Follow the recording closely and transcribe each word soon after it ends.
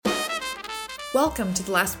Welcome to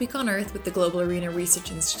the Last Week on Earth with the Global Arena Research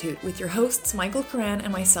Institute with your hosts Michael Karan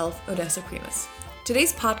and myself, Odessa Primus.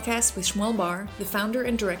 Today's podcast with Shmuel Bar, the founder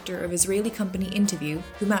and director of Israeli company Interview,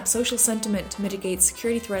 who maps social sentiment to mitigate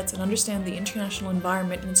security threats and understand the international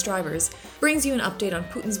environment and its drivers, brings you an update on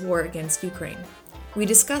Putin's war against Ukraine. We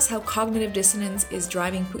discuss how cognitive dissonance is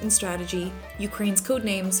driving Putin's strategy, Ukraine's code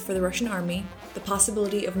names for the Russian army, the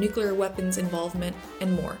possibility of nuclear weapons involvement,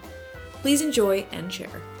 and more. Please enjoy and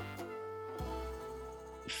share.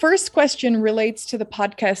 First question relates to the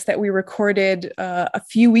podcast that we recorded a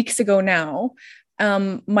few weeks ago now.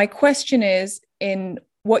 My question is, in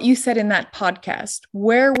what you said in that podcast,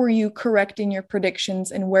 where were you correct in your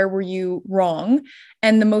predictions and where were you wrong?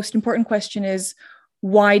 And the most important question is,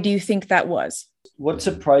 why do you think that was? What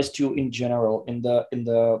surprised you in general in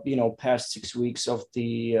the past 6 weeks of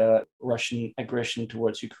the Russian aggression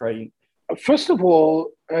towards Ukraine? First of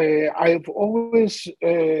all, I've always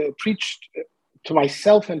preached to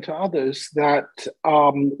myself and to others that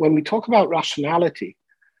when we talk about rationality,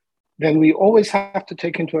 then we always have to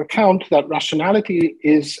take into account that rationality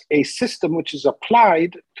is a system which is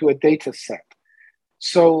applied to a data set.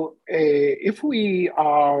 So if we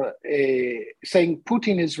are saying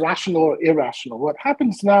Putin is rational or irrational, what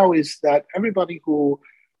happens now is that everybody who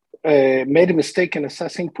made a mistake in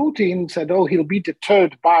assessing Putin said, oh, he'll be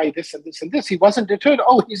deterred by this and this and this. He wasn't deterred.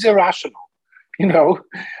 Oh, he's irrational.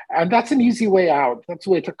 And that's an easy way out. That's a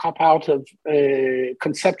way to cop out of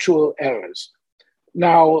conceptual errors.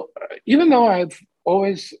 Now, even though I've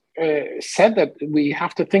always said that we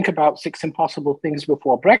have to think about 6 impossible things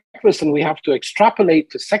before breakfast and we have to extrapolate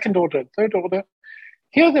to second order and third order,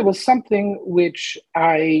 here there was something which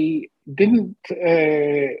I didn't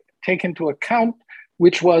take into account,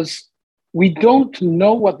 which was we don't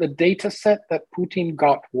know what the data set that Putin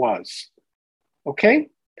got was. Okay?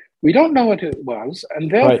 We don't know what it was,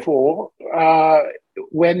 and therefore,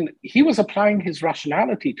 when he was applying his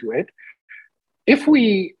rationality to it, if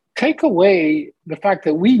we take away the fact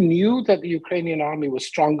that we knew that the Ukrainian army was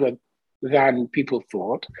stronger than people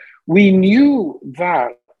thought, we knew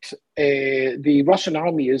that the Russian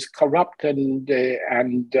army is corrupt and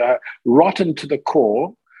rotten to the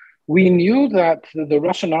core, we knew that the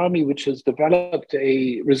Russian army, which has developed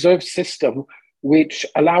a reserve system which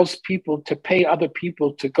allows people to pay other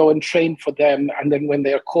people to go and train for them. And then when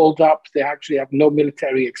they're called up, they actually have no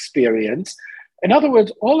military experience. In other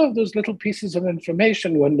words, all of those little pieces of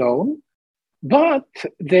information were known, but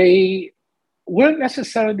they weren't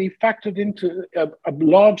necessarily factored into a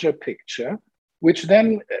larger picture, which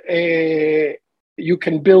then you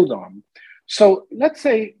can build on. So let's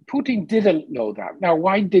say Putin didn't know that. Now,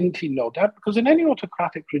 why didn't he know that? Because in any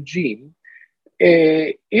autocratic regime,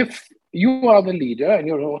 if you are the leader and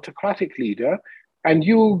you're an autocratic leader and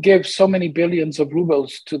you give so many billions of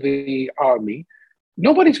rubles to the army,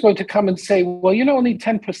 nobody's going to come and say, well, only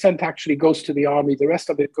 10% actually goes to the army. The rest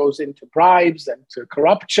of it goes into bribes and to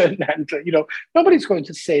corruption. And, nobody's going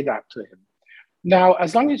to say that to him. Now,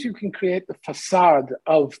 as long as you can create the facade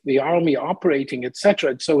of the army operating, et cetera,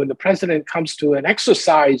 and so when the president comes to an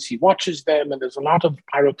exercise, he watches them and there's a lot of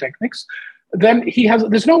pyrotechnics, then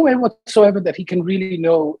there's no way whatsoever that he can really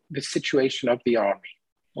know the situation of the army.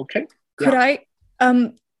 Okay?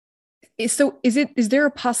 So is there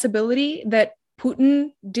a possibility that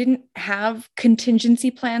Putin didn't have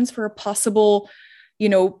contingency plans for a possible,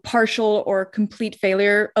 partial or complete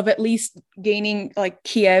failure of at least gaining like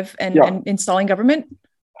Kiev and installing government?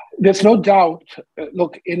 There's no doubt.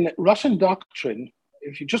 Look, in Russian doctrine,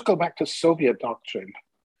 if you just go back to Soviet doctrine,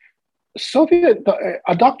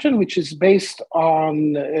 a doctrine which is based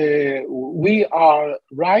on we are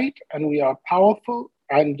right and we are powerful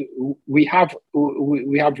and we have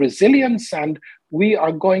resilience and we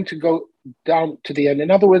are going to go down to the end.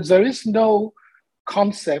 In other words, there is no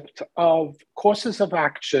concept of courses of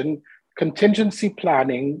action, contingency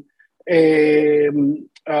planning,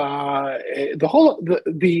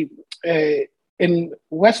 in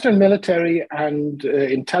Western military and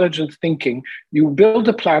intelligence thinking, you build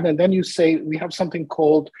a plan and then you say, we have something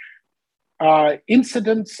called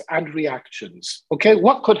incidents and reactions. Okay,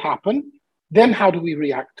 what could happen? Then how do we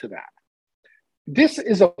react to that? This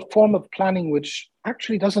is a form of planning which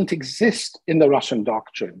actually doesn't exist in the Russian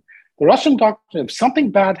doctrine. The Russian doctrine, if something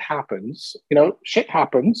bad happens, shit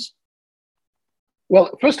happens.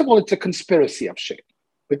 Well, first of all, it's a conspiracy of shit,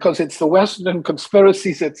 because it's the Western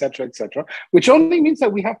conspiracies, et cetera, which only means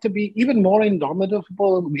that we have to be even more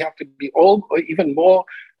indomitable. We have to be even more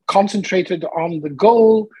concentrated on the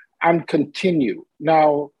goal and continue.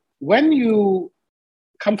 Now, when you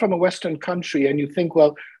come from a Western country and you think,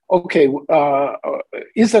 well, okay,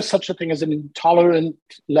 is there such a thing as an intolerant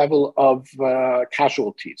level of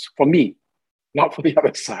casualties? For me, not for the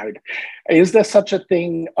other side. Is there such a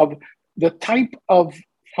thing of the type of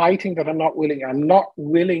fighting that I'm not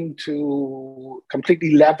willing to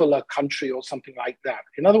completely level a country or something like that?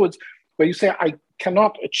 In other words, where you say, I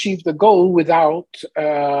cannot achieve the goal without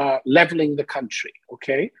leveling the country,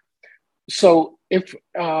 okay? So if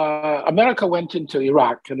America went into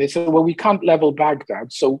Iraq and they said, well, we can't level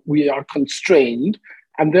Baghdad, so we are constrained,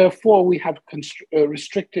 and therefore we have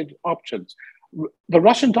restricted options. The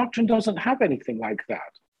Russian doctrine doesn't have anything like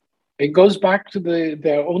that. It goes back to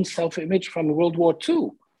their own self-image from World War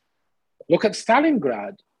II. Look at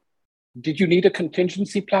Stalingrad. Did you need a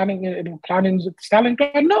contingency planning in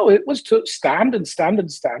Stalingrad? No, it was to stand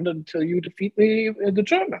until you defeat the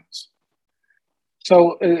Germans.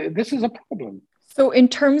 So this is a problem. So in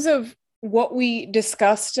terms of what we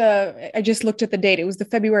discussed, I just looked at the date. It was the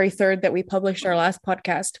February 3rd that we published our last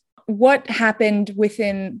podcast. What happened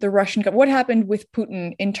within the Russian government? What happened with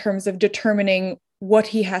Putin in terms of determining what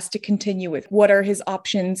he has to continue with? What are his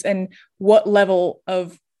options and what level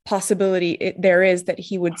of possibility there is that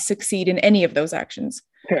he would succeed in any of those actions?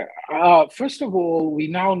 Yeah. First of all, we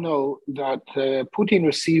now know that Putin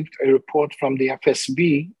received a report from the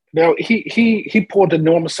FSB. Now, he poured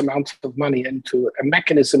enormous amounts of money into a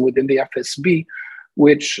mechanism within the FSB,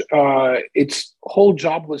 which its whole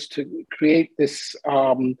job was to create this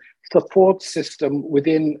support system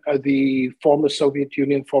within the former Soviet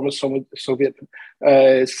Union, former Soviet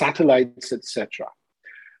satellites, etc.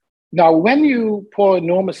 Now, when you pour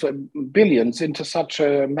enormous billions into such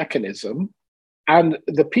a mechanism, and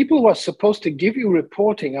the people who are supposed to give you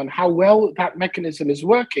reporting on how well that mechanism is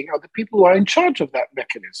working are the people who are in charge of that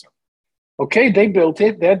mechanism. Okay, they built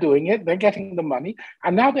it, they're doing it, they're getting the money,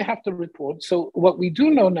 and now they have to report. So what we do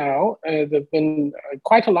know now, there have been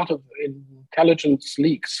quite a lot of intelligence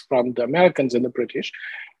leaks from the Americans and the British,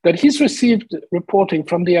 that he's received reporting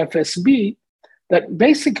from the FSB that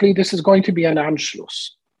basically this is going to be an Anschluss.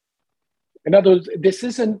 In other words, this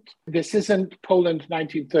isn't Poland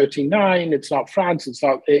 1939. It's not France.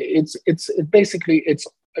 It's basically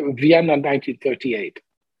Vienna 1938,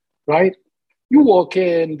 right? You walk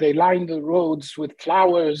in, they line the roads with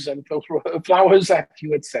flowers and throw flowers at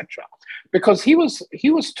you, etc. Because he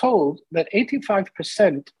was told that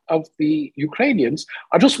 85% of the Ukrainians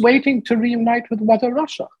are just waiting to reunite with Mother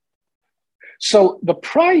Russia. So the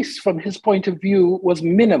price from his point of view was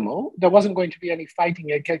minimal. There wasn't going to be any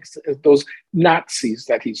fighting against those Nazis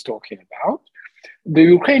that he's talking about. The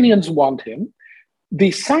Ukrainians want him.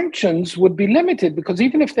 The sanctions would be limited because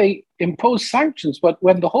even if they impose sanctions, but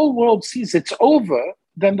when the whole world sees it's over,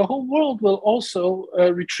 then the whole world will also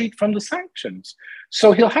retreat from the sanctions.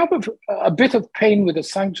 So he'll have a bit of pain with the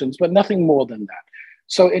sanctions, but nothing more than that.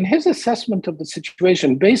 So in his assessment of the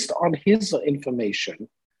situation, based on his information,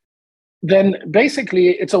 then basically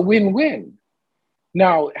it's a win-win.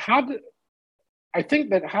 Now, had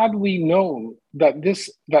we known that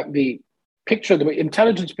the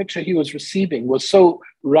intelligence picture he was receiving was so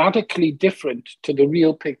radically different to the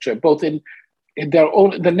real picture, both in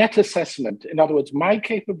the net assessment, in other words, my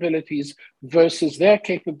capabilities versus their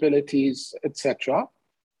capabilities, etc.,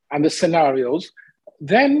 and the scenarios,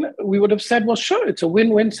 then we would have said, well, sure, it's a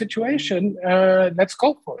win-win situation. Let's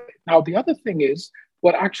go for it. Now, the other thing is,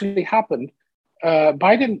 what actually happened,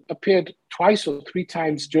 Biden appeared twice or three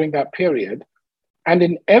times during that period. And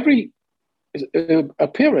in every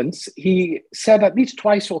appearance, he said at least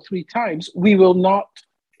twice or three times, we will not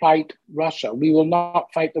fight Russia. We will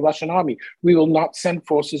not fight the Russian army. We will not send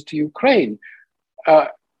forces to Ukraine.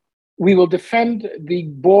 We will defend the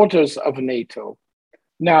borders of NATO.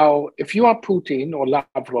 Now, if you are Putin or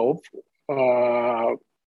Lavrov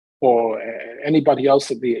or anybody else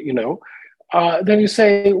at then you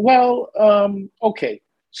say, well, okay,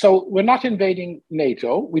 so we're not invading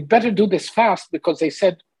NATO. We'd better do this fast because they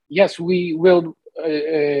said, yes, we will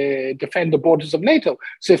defend the borders of NATO.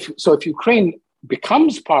 So if Ukraine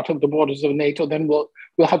becomes part of the borders of NATO, then we'll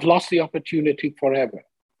have lost the opportunity forever,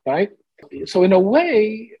 right? So in a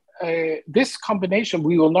way, this combination,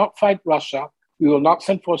 we will not fight Russia, we will not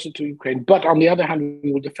send forces to Ukraine, but on the other hand,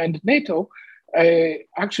 we will defend NATO,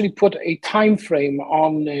 actually put a time frame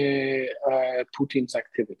on Putin's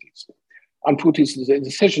activities, on Putin's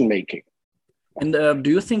decision making. And do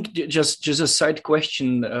you think, just a side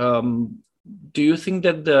question, do you think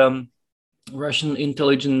that the Russian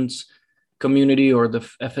intelligence community or the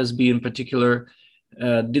FSB in particular,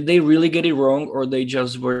 did they really get it wrong, or they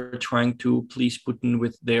just were trying to please Putin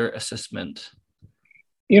with their assessment?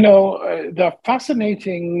 The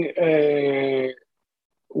fascinating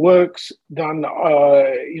works done,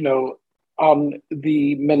 on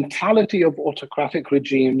the mentality of autocratic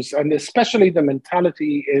regimes, and especially the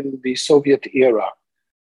mentality in the Soviet era,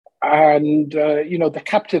 and the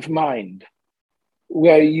captive mind,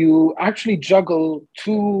 where you actually juggle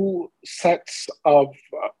two sets of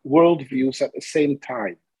worldviews at the same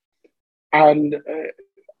time. And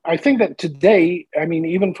I think that today, I mean,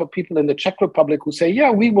 even for people in the Czech Republic who say, yeah,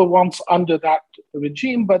 we were once under that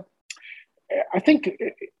regime, but I think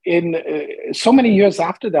in so many years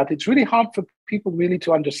after that, it's really hard for people really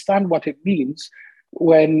to understand what it means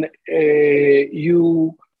when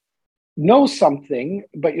you know something,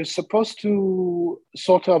 but you're supposed to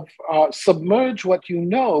sort of submerge what you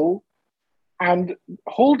know and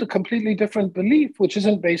hold a completely different belief, which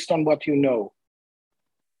isn't based on what you know.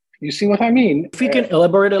 You see what I mean? If you can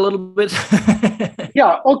elaborate a little bit.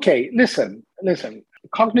 Yeah, okay, listen.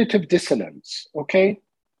 Cognitive dissonance, okay?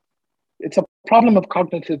 It's a problem of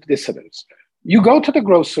cognitive dissonance. You go to the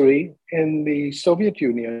grocery in the Soviet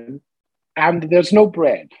Union and there's no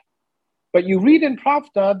bread. But you read in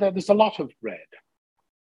Pravda that there's a lot of bread.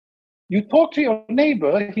 You talk to your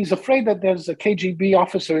neighbor, he's afraid that there's a KGB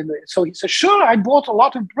officer in there. So he says, sure, I bought a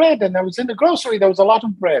lot of bread and I was in the grocery, there was a lot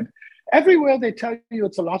of bread. Everywhere they tell you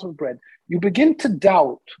it's a lot of bread. You begin to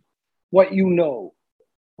doubt what you know,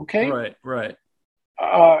 okay? Right.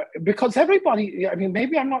 Because everybody, I mean,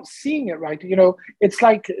 maybe I'm not seeing it right. It's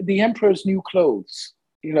like the emperor's new clothes,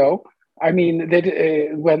 I mean,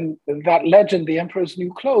 when that legend, the emperor's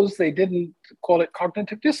new clothes, they didn't call it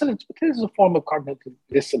cognitive dissonance, but it is a form of cognitive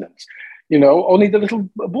dissonance. Only the little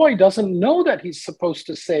boy doesn't know that he's supposed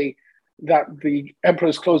to say that the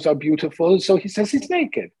emperor's clothes are beautiful, so he says he's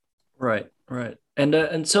naked. Right.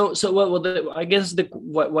 And so I guess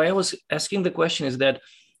why I was asking the question is that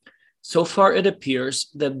so far it appears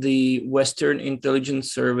that the Western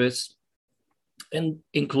intelligence service, and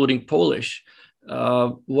including Polish,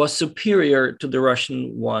 was superior to the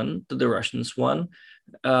Russians one,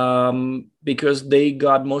 because they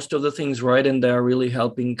got most of the things right, and they are really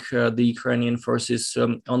helping the Ukrainian forces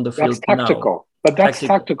on the field now. That's tactical, but that's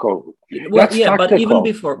tactical. Well, that's tactical.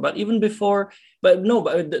 But even before, but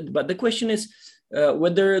the question is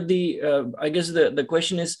whether I guess the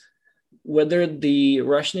question is whether the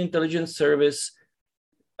Russian intelligence service,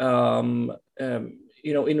 in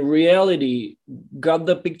reality got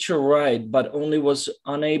the picture right, but only was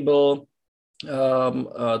unable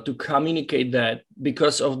to communicate that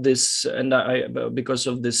because of this, because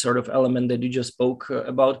of this sort of element that you just spoke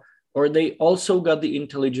about, or they also got the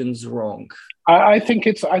intelligence wrong. I think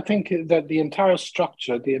that the entire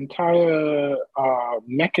structure, the entire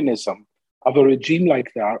mechanism of a regime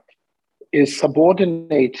like that is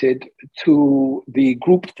subordinated to the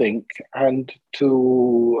groupthink and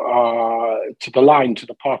to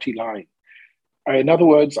the party line. In other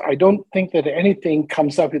words, I don't think that anything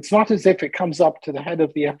comes up. It's not as if it comes up to the head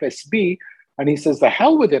of the FSB and he says, the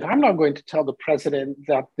hell with it. I'm not going to tell the president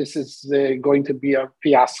that this is going to be a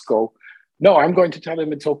fiasco. No, I'm going to tell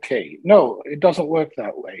him it's okay. No, it doesn't work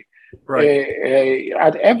that way. Right.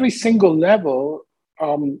 At every single level,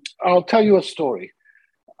 I'll tell you a story.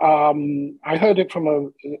 I heard it from a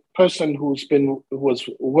person who was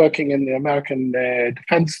working in the American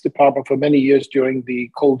Defense Department for many years during the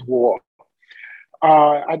Cold War.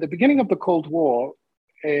 At the beginning of the Cold War,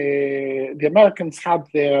 the Americans had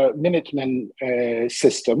their Minutemen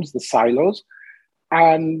systems, the silos,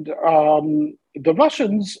 and the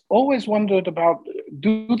Russians always wondered about,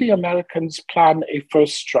 do the Americans plan a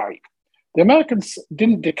first strike? The Americans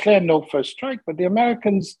didn't declare no first strike, but the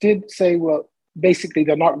Americans did say, well, basically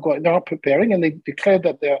they're not preparing, and they declared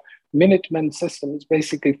that their Minutemen system is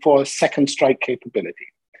basically for a second strike capability.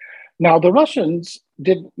 Now, the Russians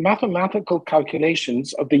did mathematical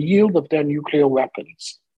calculations of the yield of their nuclear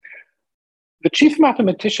weapons. The chief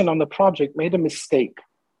mathematician on the project made a mistake.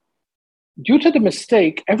 Due to the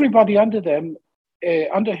mistake, everybody under him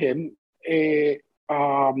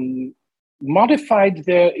modified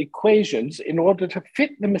their equations in order to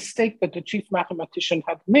fit the mistake that the chief mathematician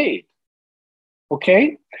had made.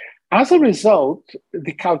 Okay? As a result,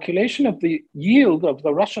 the calculation of the yield of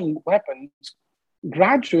the Russian weapons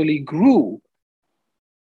gradually grew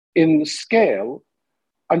in scale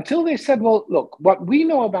until they said, well, look, what we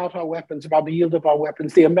know about our weapons, about the yield of our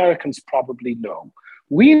weapons, the Americans probably know.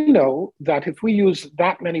 We know that if we use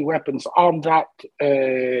that many weapons on that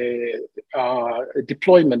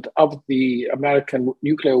deployment of the American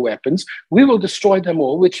nuclear weapons, we will destroy them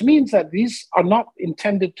all, which means that these are not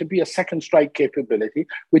intended to be a second strike capability,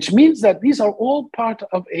 which means that these are all part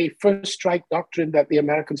of a first strike doctrine that the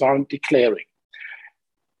Americans aren't declaring.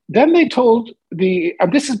 Then they told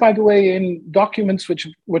and this is, by the way, in documents which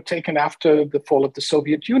were taken after the fall of the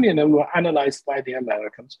Soviet Union and were analyzed by the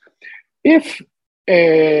Americans. If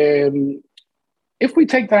we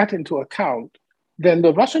take that into account, then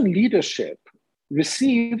the Russian leadership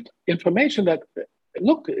received information that,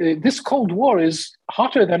 look, this Cold War is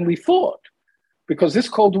hotter than we thought, because this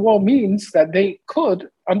Cold War means that they could,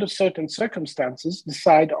 under certain circumstances,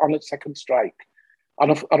 decide on a second strike,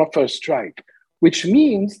 on a first strike, which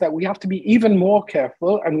means that we have to be even more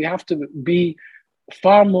careful and we have to be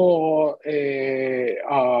far more,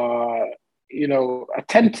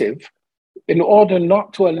 attentive in order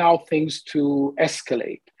not to allow things to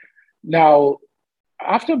escalate. Now,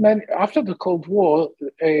 after the Cold War,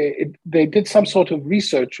 they did some sort of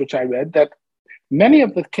research, which I read, that many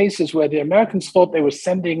of the cases where the Americans thought they were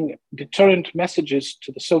sending deterrent messages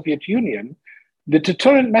to the Soviet Union, the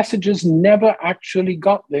deterrent messages never actually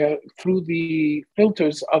got there through the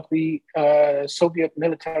filters of the Soviet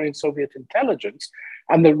military and Soviet intelligence.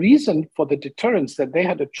 And the reason for the deterrence that they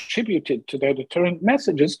had attributed to their deterrent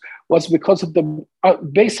messages was because of the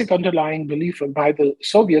basic underlying belief by the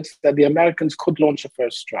Soviets that the Americans could launch a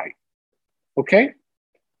first strike. Okay?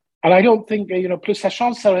 And I don't think, plus ça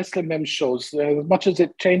change, ça reste la même chose. As much as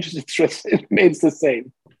it changes, it remains the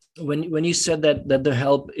same. When you said that the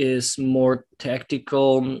help is more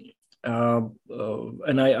tactical,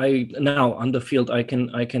 and I now on the field, I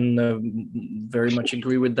can very much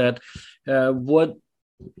agree with that.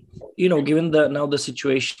 Given the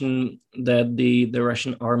situation that the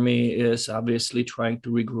Russian army is obviously trying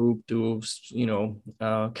to regroup to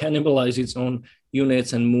cannibalize its own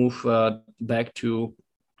units and move back to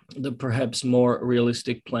the perhaps more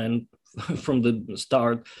realistic plan from the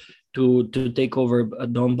start to take over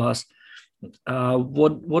Donbass.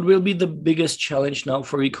 What will be the biggest challenge now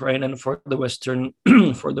for Ukraine and for the Western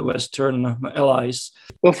allies?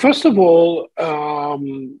 Well, first of all,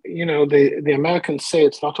 the Americans say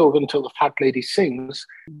it's not over until the fat lady sings.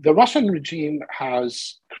 The Russian regime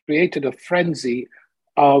has created a frenzy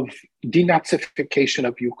of denazification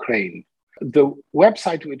of Ukraine. The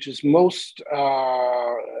website which is most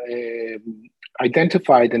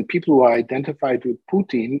identified, and people who are identified with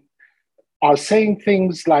Putin, are saying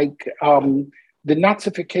things like the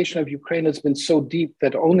Nazification of Ukraine has been so deep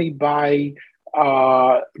that only by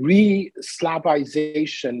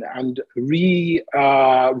re-Slavization and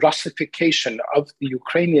re-Russification of the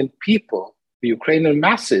Ukrainian people, the Ukrainian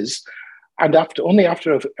masses, and only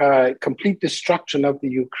after a complete destruction of the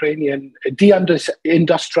Ukrainian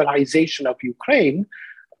deindustrialization of Ukraine,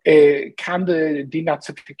 can the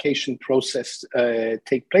denazification process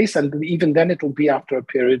take place? And even then, it will be after a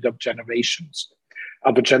period of a generation.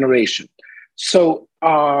 So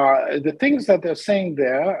the things that they're saying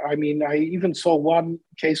there, I mean, I even saw one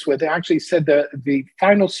case where they actually said that the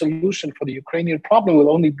final solution for the Ukrainian problem will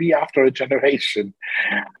only be after a generation.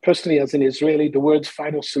 Personally, as an Israeli, the words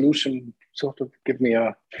final solution sort of give me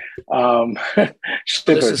a shivers.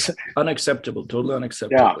 This is unacceptable, totally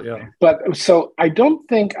unacceptable. Yeah. But so I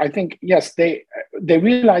think, yes, they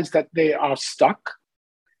realize that they are stuck.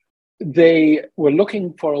 They were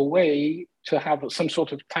looking for a way to have some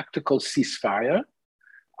sort of tactical ceasefire.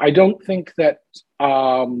 I don't think that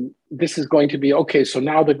this is going to be, okay, so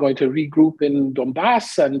now they're going to regroup in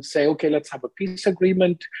Donbass and say, okay, let's have a peace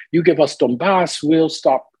agreement. You give us Donbass, we'll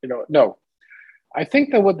stop, no. I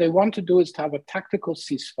think that what they want to do is to have a tactical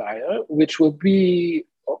ceasefire, which will be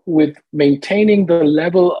with maintaining the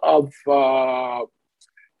level of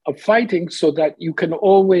fighting so that you can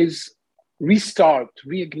always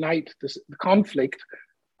reignite the conflict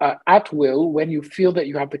at will when you feel that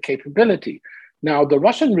you have the capability. Now, the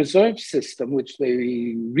Russian reserve system, which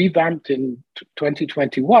they revamped in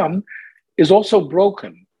 2021, is also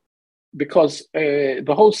broken because the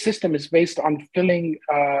whole system is based on filling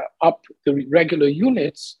up the regular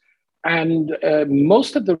units, and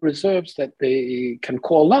most of the reserves that they can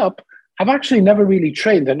call up have actually never really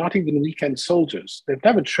trained. They're not even weekend soldiers. They've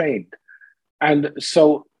never trained. And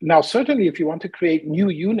so now, certainly, if you want to create new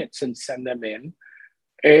units and send them in,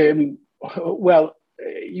 you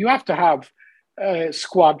have to have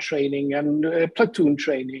squad training and platoon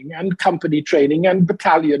training and company training and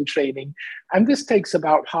battalion training. And this takes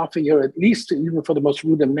about half a year, at least, even for the most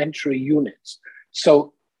rudimentary units.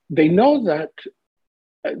 So they know that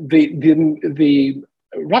the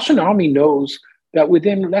Russian army knows that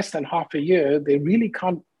within less than half a year, they really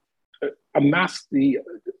can't amass the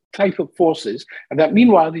type of forces, and that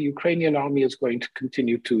meanwhile the Ukrainian army is going to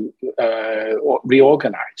continue to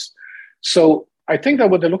reorganize. So I think that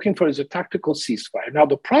what they're looking for is a tactical ceasefire. Now,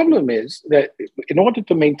 the problem is that in order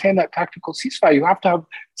to maintain that tactical ceasefire, you have to have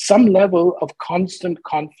some level of constant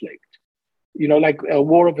conflict, like a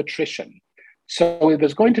war of attrition. So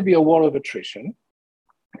there's going to be a war of attrition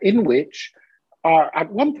in which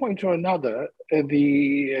at one point or another,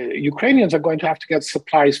 the Ukrainians are going to have to get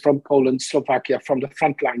supplies from Poland, Slovakia, from the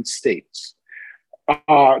frontline states.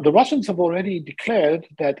 The Russians have already declared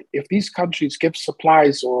that if these countries give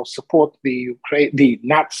supplies or support the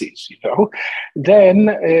Nazis, then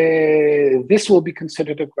this will be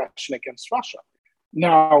considered aggression against Russia.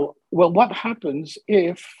 Now, well, what happens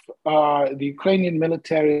if the Ukrainian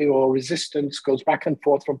military or resistance goes back and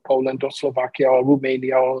forth from Poland or Slovakia or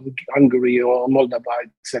Romania or Hungary or Moldova,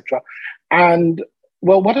 etc.? And,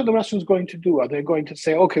 well, what are the Russians going to do? Are they going to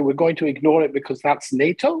say, okay, we're going to ignore it because that's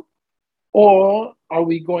NATO? Or are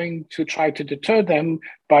we going to try to deter them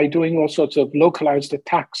by doing all sorts of localized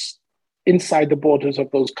attacks inside the borders of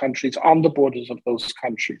those countries, on the borders of those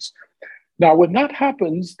countries? Now, when that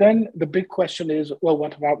happens, then the big question is, well,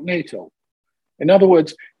 what about NATO? In other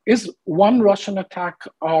words, is one Russian attack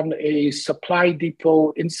on a supply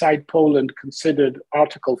depot inside Poland considered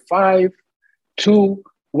Article 5? Two,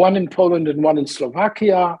 one in Poland and one in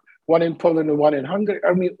Slovakia, one in Poland and one in Hungary?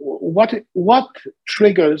 I mean, what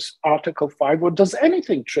triggers Article 5, or does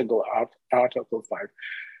anything trigger Article 5?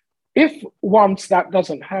 If once that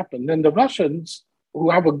doesn't happen, then the Russians, who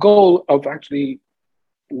have a goal of actually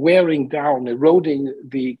wearing down, eroding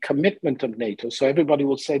the commitment of NATO, so everybody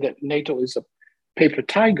will say that NATO is a paper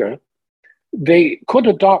tiger, they could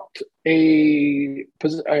adopt a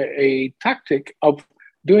tactic of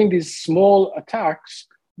doing these small attacks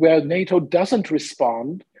where NATO doesn't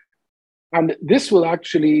respond. And this will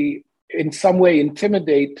actually, in some way,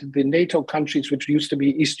 intimidate the NATO countries, which used to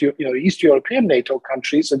be East European NATO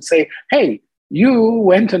countries, and say, hey, you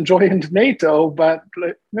went and joined NATO, but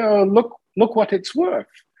look what it's worth.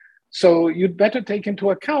 So you'd better take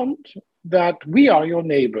into account that we are your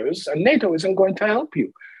neighbors and NATO isn't going to help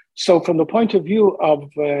you. So from the point of view of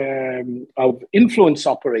influence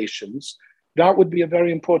operations, that would be a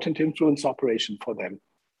very important influence operation for them.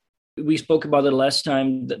 We spoke about it last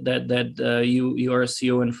time that you are a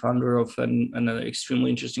CEO and founder of an extremely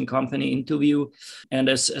interesting company, Interview. And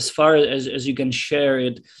as far as you can share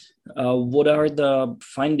it, what are the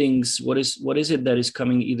findings? What is it that is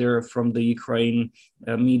coming either from the Ukraine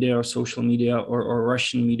media or social media or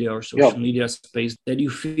Russian media or social media space that you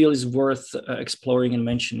feel is worth exploring and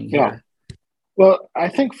mentioning here? Well, I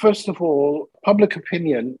think first of all, public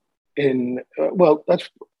opinion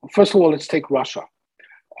let's take Russia.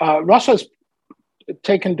 Russia's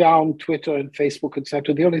taken down Twitter and Facebook,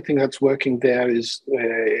 etc. The only thing that's working there is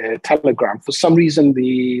Telegram. For some reason,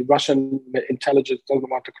 the Russian intelligence doesn't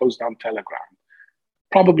want to close down Telegram,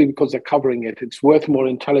 probably because they're covering it. It's worth more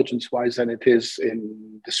intelligence-wise than it is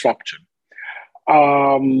in disruption.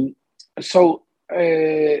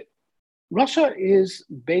 Russia is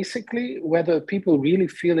basically, whether people really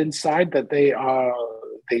feel inside that they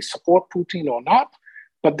support Putin or not,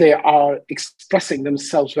 but they are expressing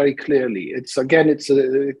themselves very clearly. It's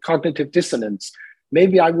a cognitive dissonance.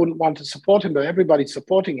 Maybe I wouldn't want to support him, but everybody's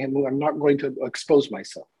supporting him, I'm not going to expose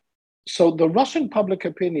myself. So the Russian public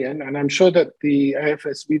opinion, and I'm sure that the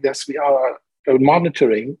FSB, the SVR are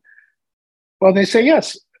monitoring, well, they say,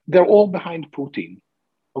 yes, they're all behind Putin,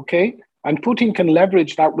 okay? And Putin can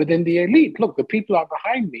leverage that within the elite. Look, the people are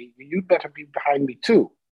behind me. You better be behind me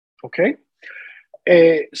too, okay?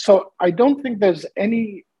 So I don't think there's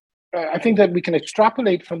any. I think that we can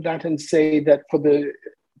extrapolate from that and say that for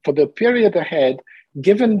the period ahead,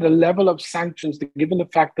 given the level of sanctions, given the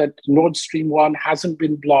fact that Nord Stream 1 hasn't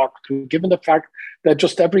been blocked, given the fact that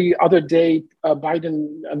just every other day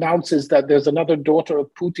Biden announces that there's another daughter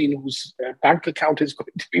of Putin whose bank account is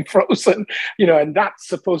going to be frozen, and that's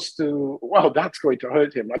supposed to, that's going to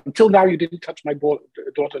hurt him. Until now, you didn't touch my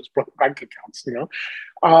daughter's bank accounts,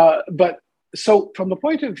 But so from the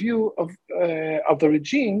point of view of the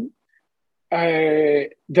regime, there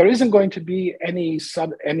isn't going to be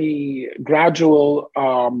any gradual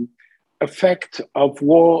effect of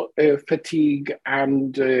war fatigue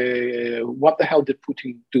and what the hell did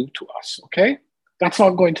Putin do to us, okay? That's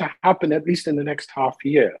not going to happen, at least in the next half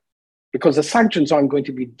year, because the sanctions aren't going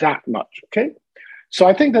to be that much, okay? So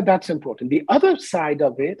I think that that's important. The other side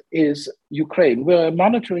of it is Ukraine. We're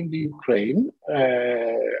monitoring the Ukraine,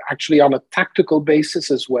 actually on a tactical basis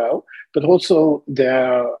as well, but also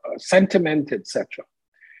their sentiment, etc.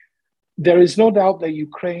 There is no doubt that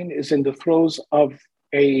Ukraine is in the throes of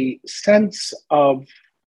a sense of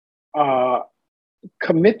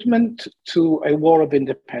commitment to a war of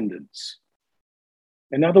independence.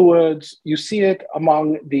 In other words, you see it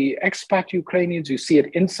among the expat Ukrainians, you see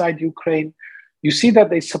it inside Ukraine. You see that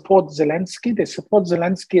they support Zelensky. They support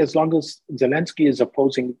Zelensky as long as Zelensky is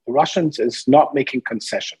opposing the Russians, is not making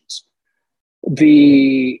concessions.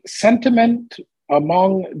 The sentiment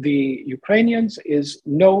among the Ukrainians is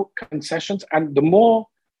no concessions, and the more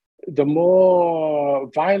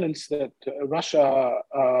violence that Russia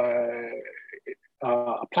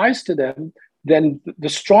applies to them, then the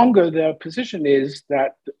stronger their position is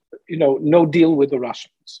that, no deal with the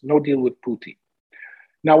Russians, no deal with Putin.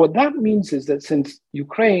 Now, what that means is that since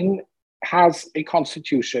Ukraine has a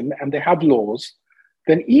constitution and they have laws,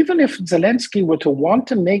 then even if Zelensky were to want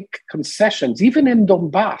to make concessions, even in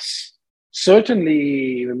Donbass,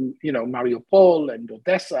 certainly, Mariupol and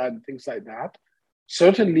Odessa and things like that,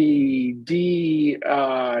 certainly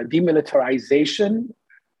demilitarization,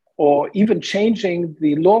 or even changing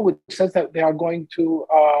the law which says that they are going to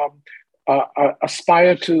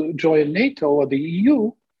aspire to join NATO or the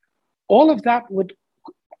EU, all of that would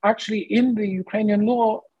actually, in the Ukrainian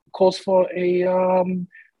law, calls for a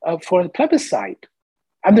plebiscite.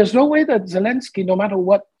 And there's no way that Zelensky, no matter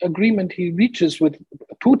what agreement he reaches with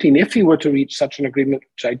Putin, if he were to reach such an agreement,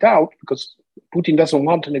 which I doubt, because Putin doesn't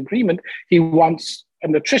want an agreement, he wants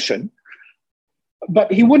an attrition,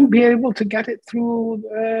 but he wouldn't be able to get it through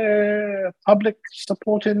public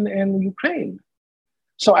support in Ukraine.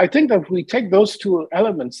 So I think that if we take those two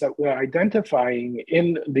elements that we're identifying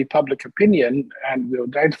in the public opinion, and we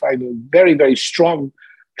identify the very, very strong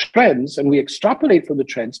trends, and we extrapolate from the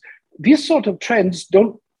trends, these sort of trends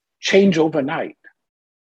don't change overnight,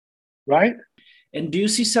 right? And do you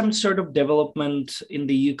see some sort of development in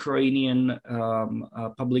the Ukrainian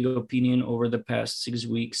public opinion over the past 6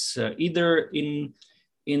 weeks, either in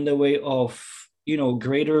the way of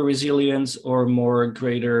greater resilience, or more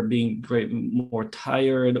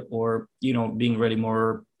tired, or being ready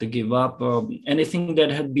more to give up? Anything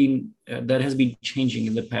that has been changing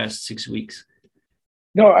in the past 6 weeks?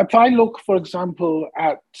 No, if I look, for example,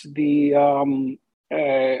 at the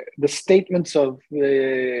statements of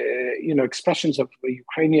expressions of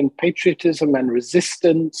Ukrainian patriotism and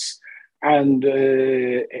resistance and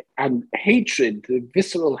hatred, the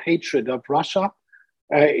visceral hatred of Russia.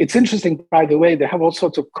 It's interesting, by the way, they have all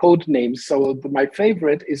sorts of code names. So my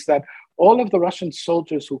favorite is that all of the Russian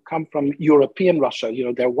soldiers who come from European Russia,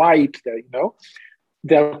 they're white,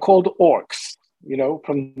 they're called orcs,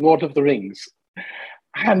 from Lord of the Rings.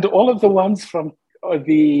 And all of the ones from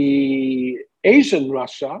the Asian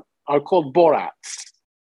Russia are called Borats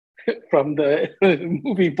from the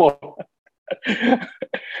movie Borat.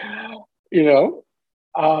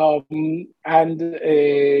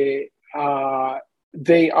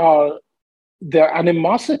 Their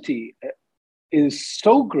animosity is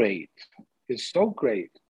so great,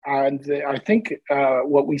 and I think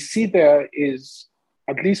what we see there is,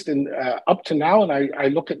 at least in up to now, and I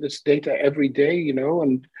look at this data every day,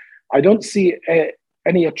 and I don't see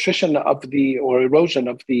any attrition or erosion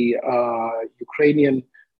of the Ukrainian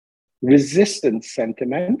resistance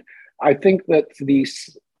sentiment. I think that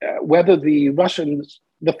whether the Russians,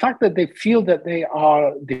 the fact that they feel that they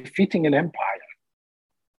are defeating an empire,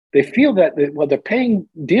 they feel that they're paying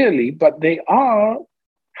dearly, but they are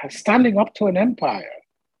standing up to an empire.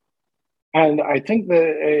 And I think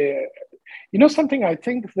that, something, I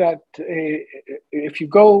think that if you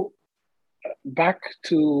go back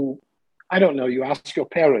to, I don't know, you ask your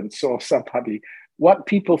parents or somebody what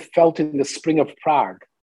people felt in the spring of Prague.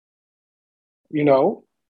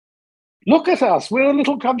 Look at us, we're a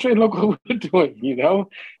little country and look what we're doing,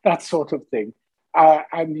 that sort of thing.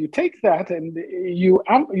 And you take that and you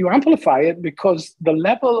amplify it, because the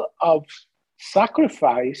level of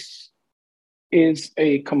sacrifice is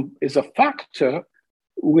a factor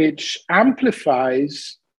which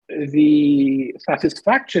amplifies the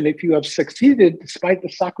satisfaction if you have succeeded despite the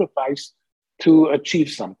sacrifice to achieve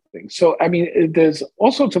something. So, there's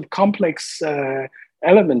all sorts of complex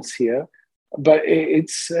elements here, but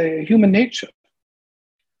it's human nature.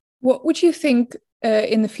 What would you think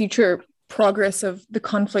in the future progress of the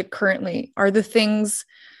conflict currently are the things,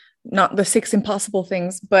 not the 6 impossible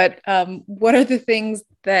things, but what are the things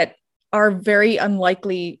that are very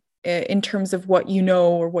unlikely in terms of what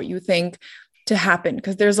or what you think to happen?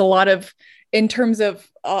 Because there's a lot of, in terms of,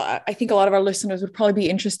 I think a lot of our listeners would probably be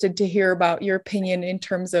interested to hear about your opinion in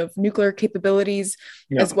terms of nuclear capabilities,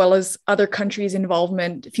 as well as other countries'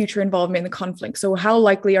 future involvement in the conflict. So how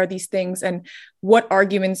likely are these things, and what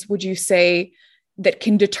arguments would you say that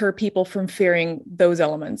can deter people from fearing those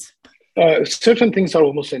elements? Certain things are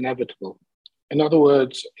almost inevitable. In other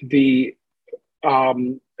words, the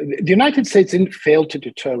the United States didn't fail to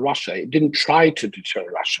deter Russia. It didn't try to deter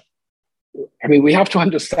Russia. I mean, we have to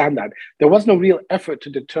understand that. There was no real effort to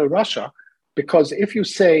deter Russia, because if you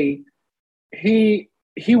say he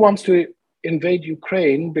wants to invade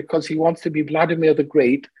Ukraine because he wants to be Vladimir the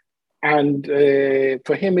Great, and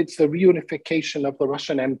for him it's the reunification of the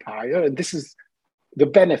Russian Empire, and this is the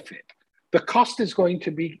benefit. The cost is going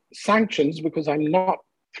to be sanctions, because I'm not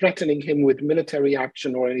threatening him with military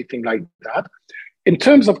action or anything like that. In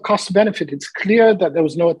terms of cost benefit, it's clear that there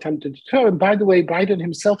was no attempt to deter. And by the way, Biden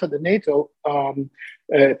himself at the NATO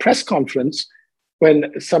press conference, when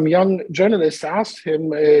some young journalists asked him,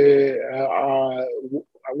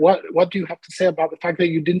 what do you have to say about the fact that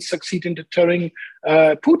you didn't succeed in deterring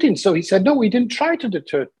Putin? So he said, no, we didn't try to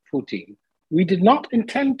deter Putin. We did not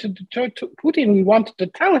intend to deter Putin. We wanted to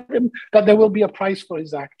tell him that there will be a price for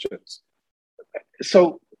his actions.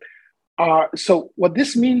 So what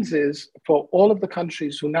this means is, for all of the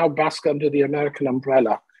countries who now bask under the American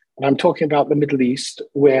umbrella, and I'm talking about the Middle East,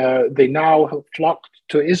 where they now have flocked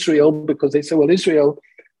to Israel because they say, well, Israel,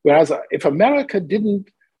 whereas if America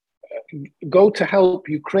didn't go to help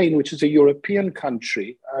Ukraine, which is a European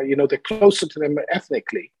country, they're closer to them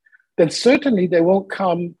ethnically, then certainly they won't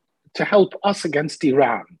come to help us against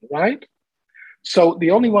Iran, right? So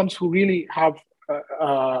the only ones who really have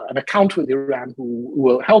an account with Iran who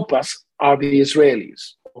will help us are the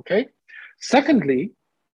Israelis, okay? Secondly,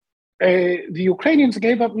 the Ukrainians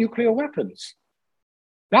gave up nuclear weapons.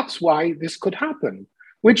 That's why this could happen,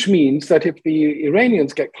 which means that if the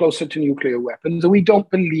Iranians get closer to nuclear weapons, we don't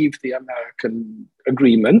believe the American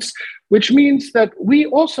agreements, which means that we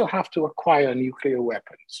also have to acquire nuclear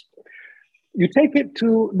weapons. You take it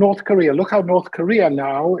to North Korea. Look how North Korea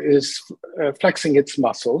now is flexing its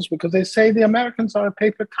muscles, because they say the Americans are a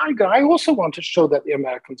paper tiger. I also want to show that the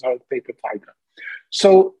Americans are a paper tiger.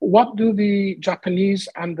 So what do the Japanese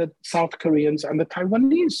and the South Koreans and the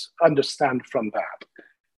Taiwanese understand from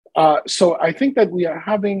that? So I think that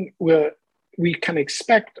we can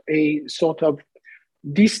expect a sort of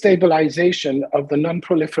destabilization of the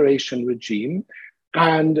non-proliferation regime,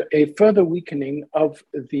 and a further weakening of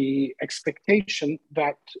the expectation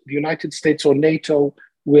that the United States or NATO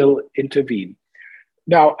will intervene.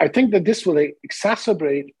 Now, I think that this will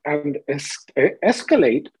exacerbate and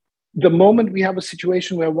escalate the moment we have a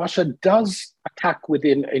situation where Russia does attack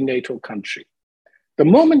within a NATO country. The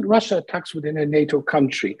moment Russia attacks within a NATO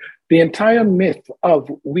country, the entire myth of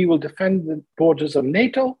we will defend the borders of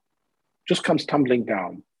NATO just comes tumbling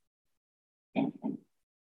down.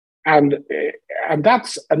 And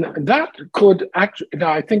that could actually,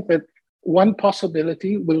 now I think that one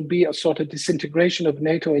possibility will be a sort of disintegration of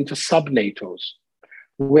NATO into sub-NATOs,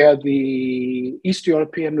 where the East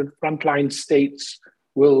European frontline states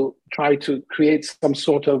will try to create some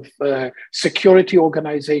sort of security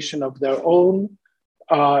organization of their own,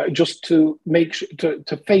 just to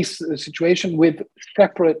to face the situation with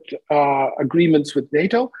separate agreements with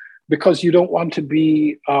NATO, because you don't want to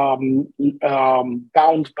be bound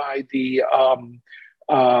by the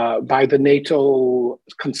NATO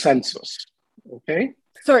consensus. Okay.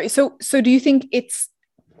 Sorry. So do you think it's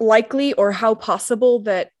likely, or how possible,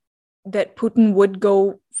 that Putin would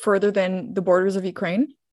go further than the borders of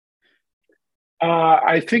Ukraine?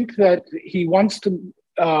 I think that he wants to.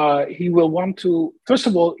 He will want to. First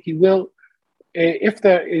of all, he will. If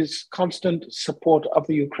there is constant support of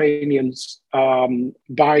the Ukrainians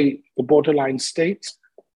by the borderline states,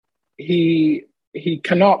 he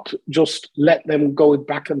cannot just let them go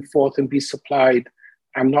back and forth and be supplied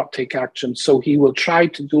and not take action. So he will try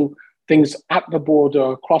to do things at the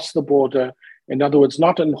border, across the border. In other words,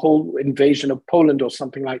 not a whole invasion of Poland or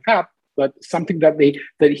something like that, but something that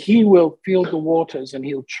he will feel the waters, and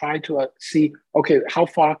he'll try to see, okay, how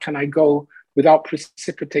far can I go without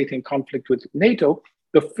precipitating conflict with NATO?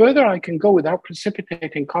 The further I can go without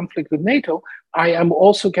precipitating conflict with NATO, I am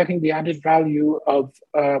also getting the added value of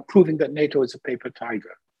proving that NATO is a paper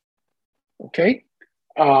tiger. Okay,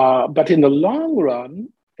 but in the long run,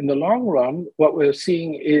 what we're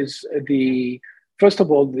seeing is first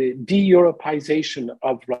of all, the de-Europeization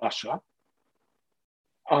of Russia,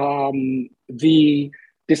 the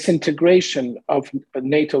disintegration of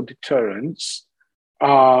NATO deterrence,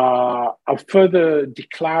 a further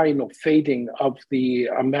decline or fading of the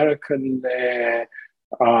American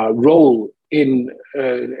role in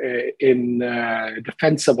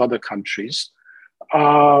defense of other countries,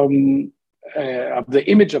 of the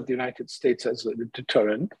image of the United States as a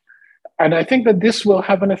deterrent. And I think that this will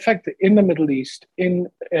have an effect in the Middle East, in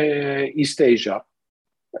East Asia.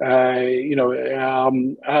 I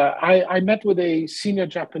met with a senior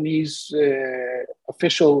Japanese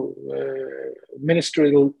official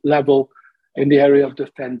ministerial level in the area of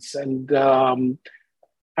defense. And I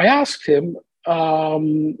asked him,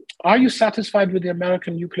 are you satisfied with the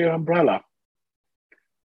American nuclear umbrella?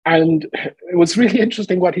 And it was really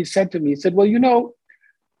interesting what he said to me. He said, well,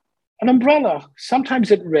 an umbrella, sometimes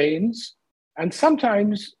it rains and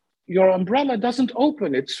sometimes your umbrella doesn't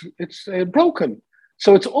open. It's broken.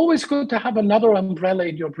 So it's always good to have another umbrella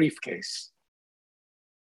in your briefcase.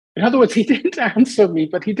 In other words, he didn't answer me,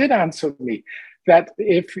 but he did answer me that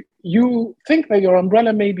if you think that your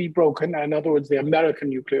umbrella may be broken, in other words, the American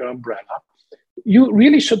nuclear umbrella, you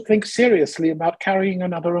really should think seriously about carrying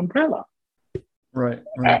another umbrella. Right.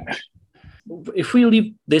 If we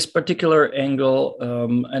leave this particular angle,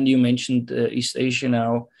 and you mentioned East Asia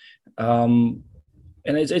now, and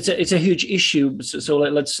it's a huge issue. So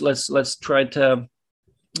let's try to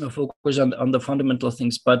focus on the fundamental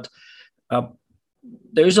things. But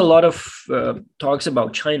there's a lot of talks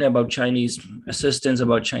about China, about Chinese assistance,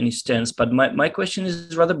 about Chinese stance. But my question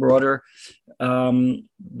is rather broader,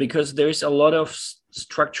 because there's a lot of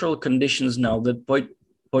structural conditions now that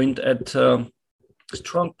point at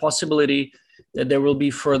strong possibility that there will be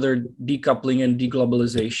further decoupling and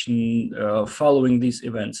deglobalization following these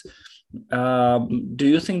events. Do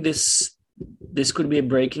you think this could be a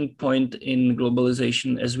breaking point in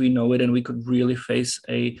globalization as we know it, and we could really face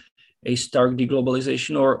a stark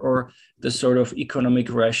deglobalization, or the sort of economic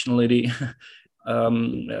rationality,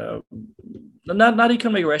 not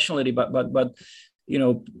economic rationality, but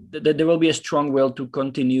that there will be a strong will to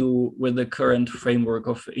continue with the current framework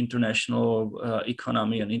of international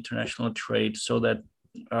economy and international trade, so that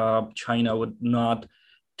China would not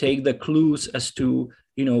take the clues as to,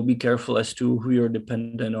 be careful as to who you're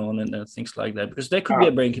dependent on and things like that, because there could be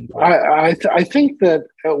a breaking point. I think that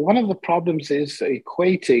one of the problems is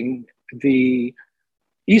equating the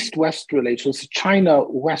East-West relations,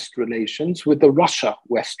 China-West relations, with the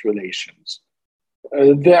Russia-West relations.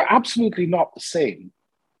 They're absolutely not the same.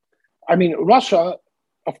 I mean, Russia,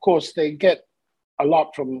 of course, they get a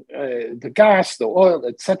lot from the gas, the oil,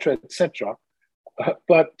 etc., etc.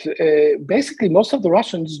 But basically, most of the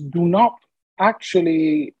Russians do not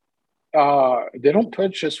actually, they don't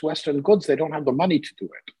purchase Western goods. They don't have the money to do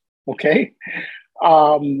it, okay?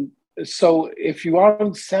 So if you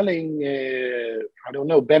aren't selling,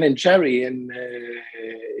 Ben and Jerry in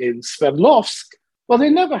Sverdlovsk, well,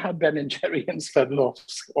 they never had Ben and Jerry in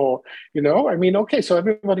Sverdlovsk, okay, so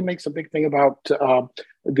everybody makes a big thing about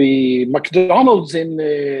the McDonald's in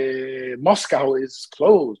Moscow is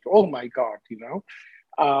closed. Oh my God,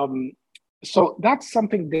 So that's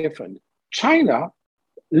something different. China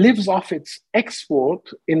lives off its export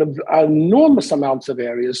in enormous amounts of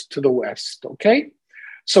areas to the West, okay?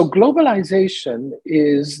 So globalization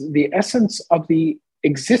is the essence of the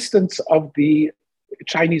existence of the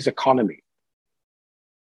Chinese economy.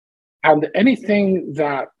 And anything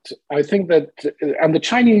that I think that, and the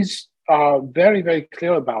Chinese are very, very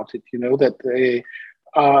clear about it, that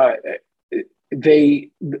they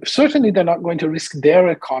certainly they're not going to risk their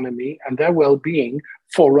economy and their well-being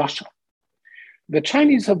for Russia. The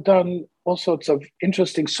Chinese have done all sorts of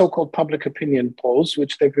interesting so-called public opinion polls,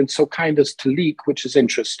 which they've been so kind as to leak, which is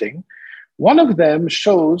interesting. One of them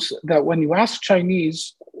shows that when you ask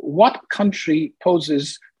Chinese what country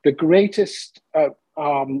poses the greatest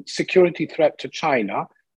security threat to China,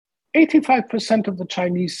 85% of the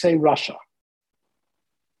Chinese say Russia,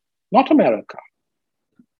 not America.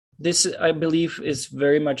 This, I believe, is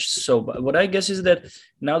very much so. But what I guess is that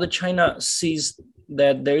now that China sees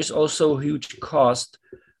that there is also a huge cost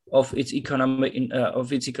of its economic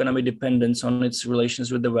dependence on its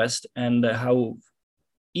relations with the West, and how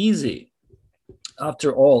easy,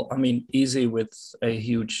 after all, I mean, easy with a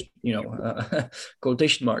huge,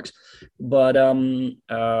 quotation marks, but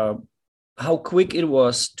how quick it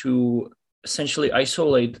was to essentially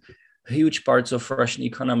isolate huge parts of Russian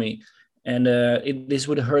economy, and this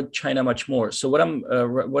would hurt China much more. So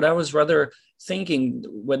what I was rather thinking,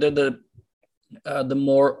 whether the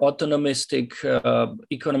more autonomistic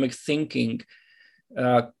economic thinking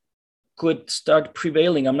could start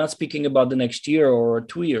prevailing. I'm not speaking about the next year or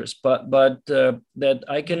 2 years, but that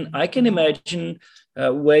I can imagine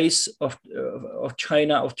ways of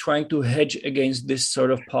China of trying to hedge against this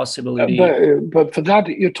sort of possibility. But for that,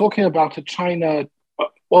 you're talking about a China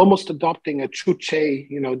almost adopting a Chuche,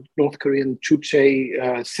 North Korean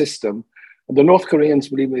Chuche system. The North Koreans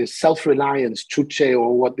believe in self-reliance, Chuche,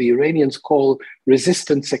 or what the Iranians call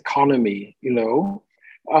resistance economy,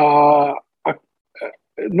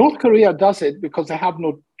 North Korea does it because they have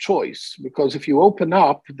no choice, because if you open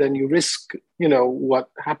up, then you risk, what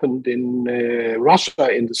happened in Russia,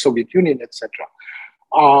 in the Soviet Union, etc.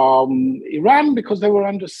 Iran, because they were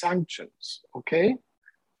under sanctions. Okay,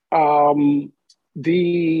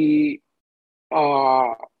 the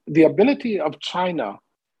ability of China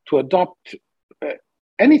to adopt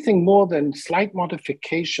anything more than slight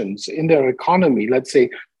modifications in their economy, let's say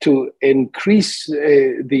to increase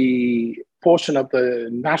the portion of the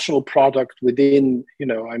national product within,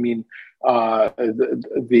 the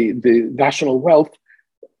national wealth,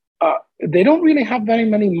 they don't really have very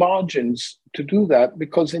many margins to do that,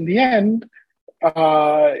 because in the end,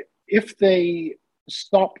 if they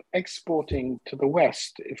stop exporting to the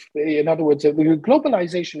West, in other words,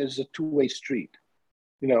 globalization is a two-way street.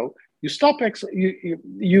 You stop,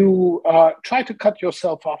 you try to cut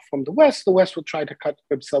yourself off from the West will try to cut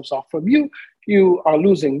themselves off from you. You are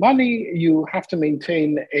losing money. You have to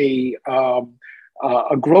maintain a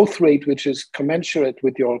growth rate which is commensurate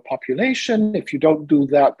with your population. If you don't do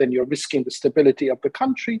that, then you're risking the stability of the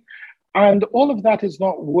country. And all of that is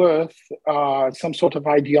not worth some sort of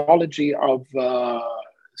ideology of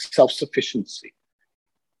self-sufficiency.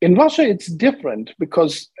 In Russia, it's different,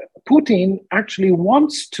 because Putin actually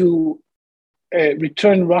wants to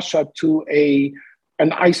return Russia to an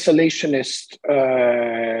isolationist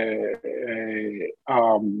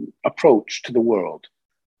approach to the world.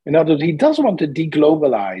 In other words, he does want to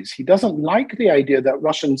deglobalize. He doesn't like the idea that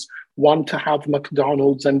Russians want to have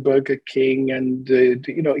McDonald's and Burger King, and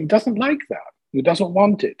he doesn't like that. He doesn't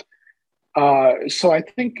want it. So I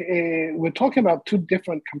think we're talking about two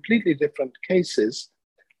completely different cases.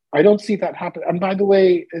 I don't see that happen. And by the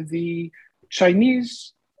way, the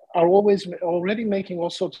Chinese are already making all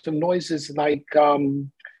sorts of noises, like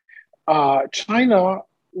China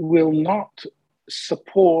will not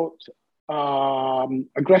support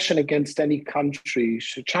aggression against any country.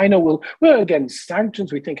 China we're against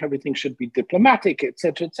sanctions. We think everything should be diplomatic,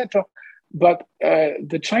 etc., etc. But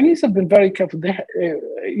the Chinese have been very careful.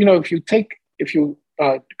 If you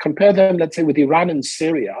compare them, let's say, with Iran and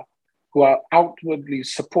Syria, who are outwardly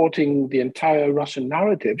supporting the entire Russian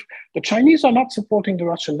narrative, the Chinese are not supporting the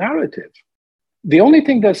Russian narrative. The only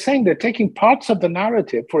thing they're saying, they're taking parts of the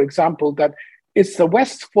narrative, for example, that it's the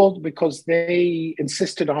West's fault because they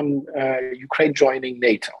insisted on Ukraine joining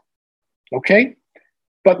NATO. Okay?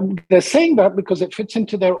 But they're saying that because it fits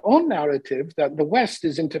into their own narrative that the West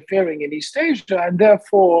is interfering in East Asia, and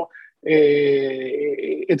therefore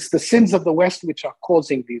it's the sins of the West which are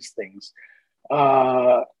causing these things.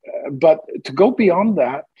 But to go beyond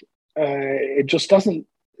that, it just doesn't,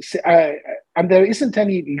 and there isn't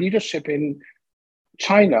any leadership in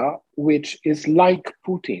China which is like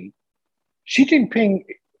Putin. Xi Jinping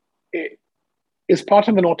is part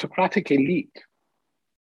of an autocratic elite.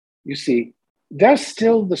 You see, they're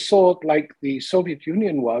still the sort like the Soviet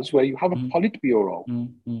Union was, where you have a Politburo.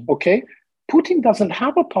 Okay? Putin doesn't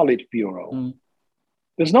have a Politburo.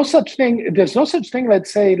 There's no such thing,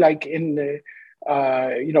 let's say, like in,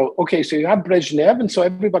 okay, so you have Brezhnev, and so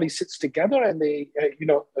everybody sits together, and they,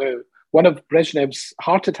 one of Brezhnev's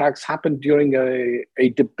heart attacks happened during a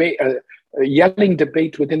debate, a yelling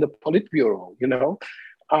debate within the Politburo,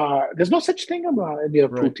 There's no such thing near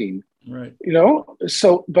Putin. Right.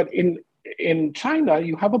 So, but in China,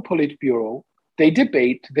 you have a Politburo, they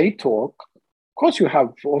debate, they talk. Of course, you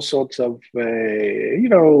have all sorts of,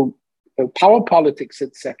 power politics,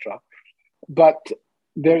 etc. But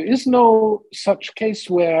there is no such case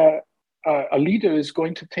where a leader is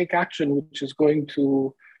going to take action which is going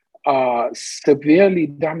to severely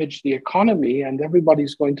damage the economy, and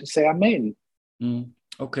everybody's going to say amen.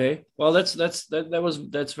 Okay, well, that's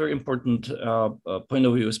very important point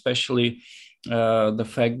of view, especially the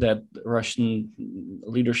fact that Russian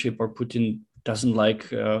leadership or Putin doesn't like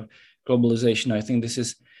globalization. I think this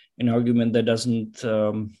is an argument that doesn't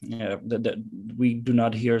that we do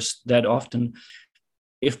not hear that often.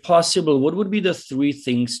 If possible, what would be the three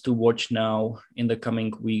things to watch now in the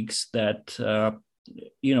coming weeks that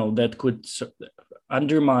that could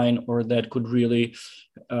undermine or that could really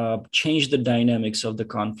change the dynamics of the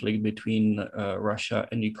conflict between Russia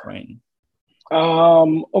and Ukraine?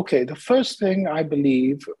 Okay, the first thing I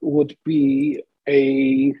believe would be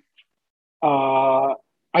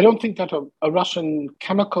I don't think that a Russian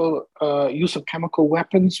use of chemical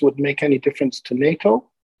weapons would make any difference to NATO.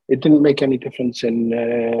 It didn't make any difference in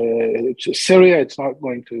Syria. It's not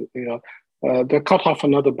going to, they cut off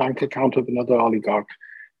another bank account of another oligarch.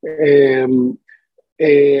 I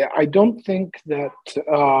don't think that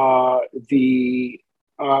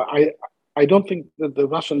I don't think that the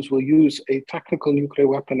Russians will use a tactical nuclear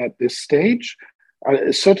weapon at this stage.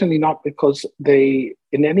 Certainly not because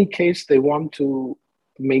in any case, they want to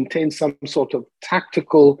maintain some sort of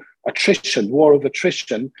tactical war of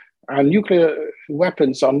attrition, And nuclear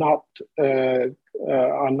weapons are not the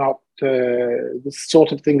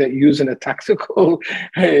sort of thing that you use in a tactical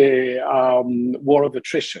war of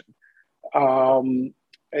attrition. The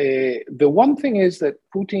one thing is that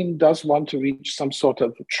Putin does want to reach some sort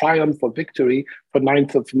of triumph or victory for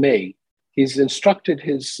 9th of May. He's instructed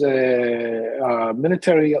his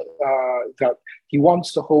military that he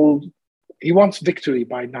wants victory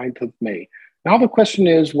by 9th of May. Now the question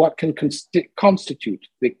is, what can constitute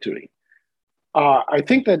victory? I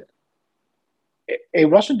think that a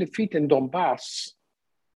Russian defeat in Donbass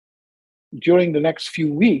during the next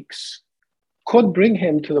few weeks could bring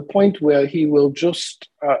him to the point where he will just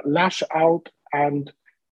lash out and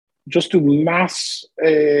just do mass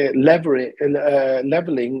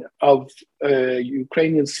leveling of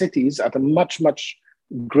Ukrainian cities at a much, much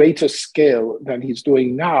greater scale than he's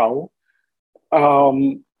doing now.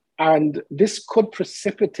 And this could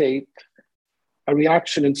precipitate a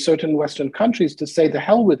reaction in certain Western countries to say, the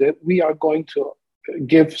hell with it, we are going to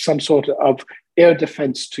give some sort of air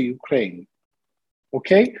defense to Ukraine.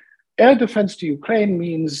 Okay? Air defense to Ukraine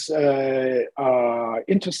means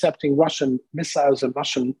intercepting Russian missiles and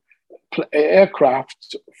Russian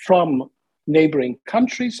aircraft from neighboring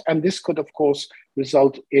countries. And this could, of course,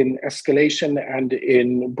 result in escalation and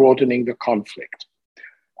in broadening the conflict.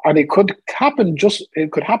 And it could happen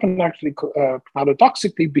actually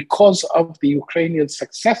paradoxically because of the Ukrainian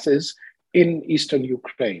successes in eastern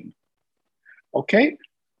Ukraine. Okay?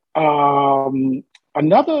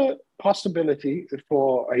 Another possibility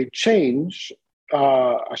for a change,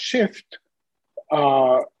 a shift,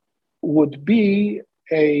 would be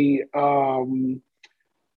a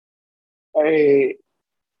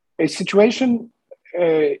situation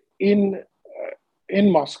in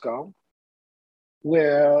Moscow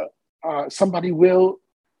where somebody will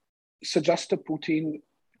suggest to Putin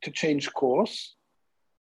to change course,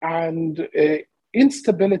 and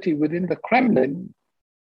instability within the Kremlin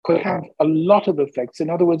could have a lot of effects.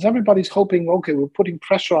 In other words, everybody's hoping, okay, we're putting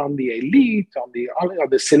pressure on the elite, on the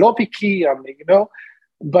Siloviki,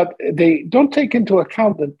 but they don't take into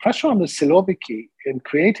account that pressure on the Siloviki in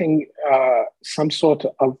creating some sort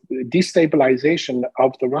of destabilization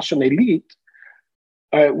of the Russian elite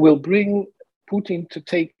will bring Putin to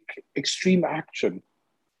take extreme action,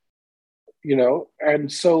 and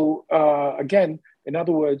so again, in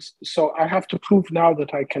other words, so I have to prove now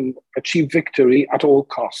that I can achieve victory at all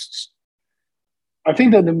costs. I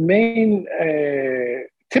think that the main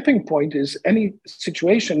tipping point is any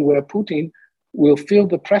situation where Putin will feel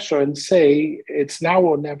the pressure and say, it's now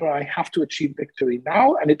or never, I have to achieve victory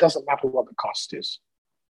now, and it doesn't matter what the cost is.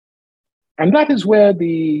 And that is where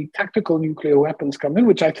the tactical nuclear weapons come in,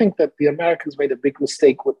 which I think that the Americans made a big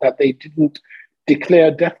mistake with, that they didn't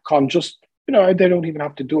declare DEFCON just, they don't even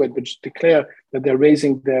have to do it, but just declare that they're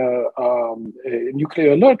raising their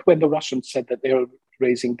nuclear alert when the Russians said that they're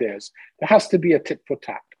raising theirs. There has to be a tit for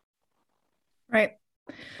tat. Right.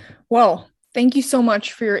 Well, thank you so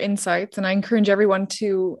much for your insights. And I encourage everyone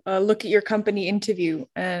to look at your company interview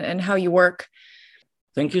and how you work.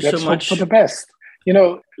 Thank you Let's so much. Hope for the best.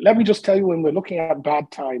 Let me just tell you, when we're looking at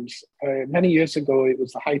bad times, many years ago, it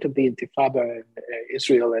was the height of the Intifada in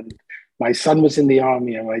Israel, and my son was in the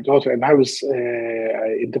army and my daughter, and I was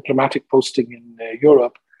in diplomatic posting in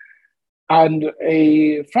Europe. And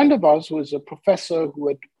a friend of ours was a professor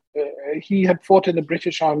who had fought in the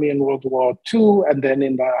British Army in World War II, and then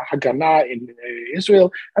in the Haganah in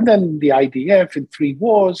Israel, and then the IDF in 3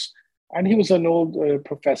 wars. And he was an old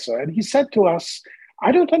professor. And he said to us,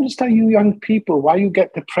 I don't understand you young people, why you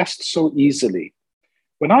get depressed so easily.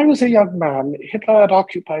 When I was a young man, Hitler had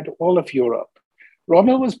occupied all of Europe.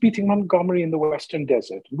 Rommel was beating Montgomery in the Western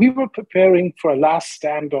Desert. We were preparing for a last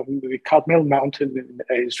stand on the Carmel Mountain in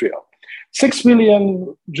Israel. 6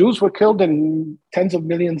 million Jews were killed and tens of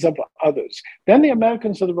millions of others. Then the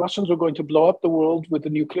Americans and the Russians were going to blow up the world with the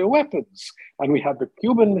nuclear weapons. And we had the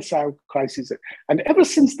Cuban Missile Crisis. And ever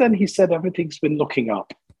since then, he said, everything's been looking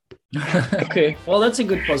up. Okay, well, that's a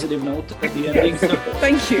good positive note at the ending.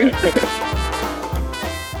 Thank you.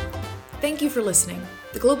 Thank you for listening.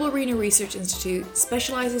 The Global Arena Research Institute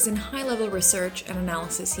specializes in high-level research and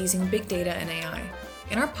analysis using big data and AI.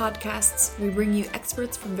 In our podcasts, we bring you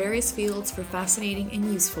experts from various fields for fascinating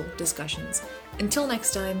and useful discussions. Until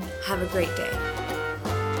next time, have a great day.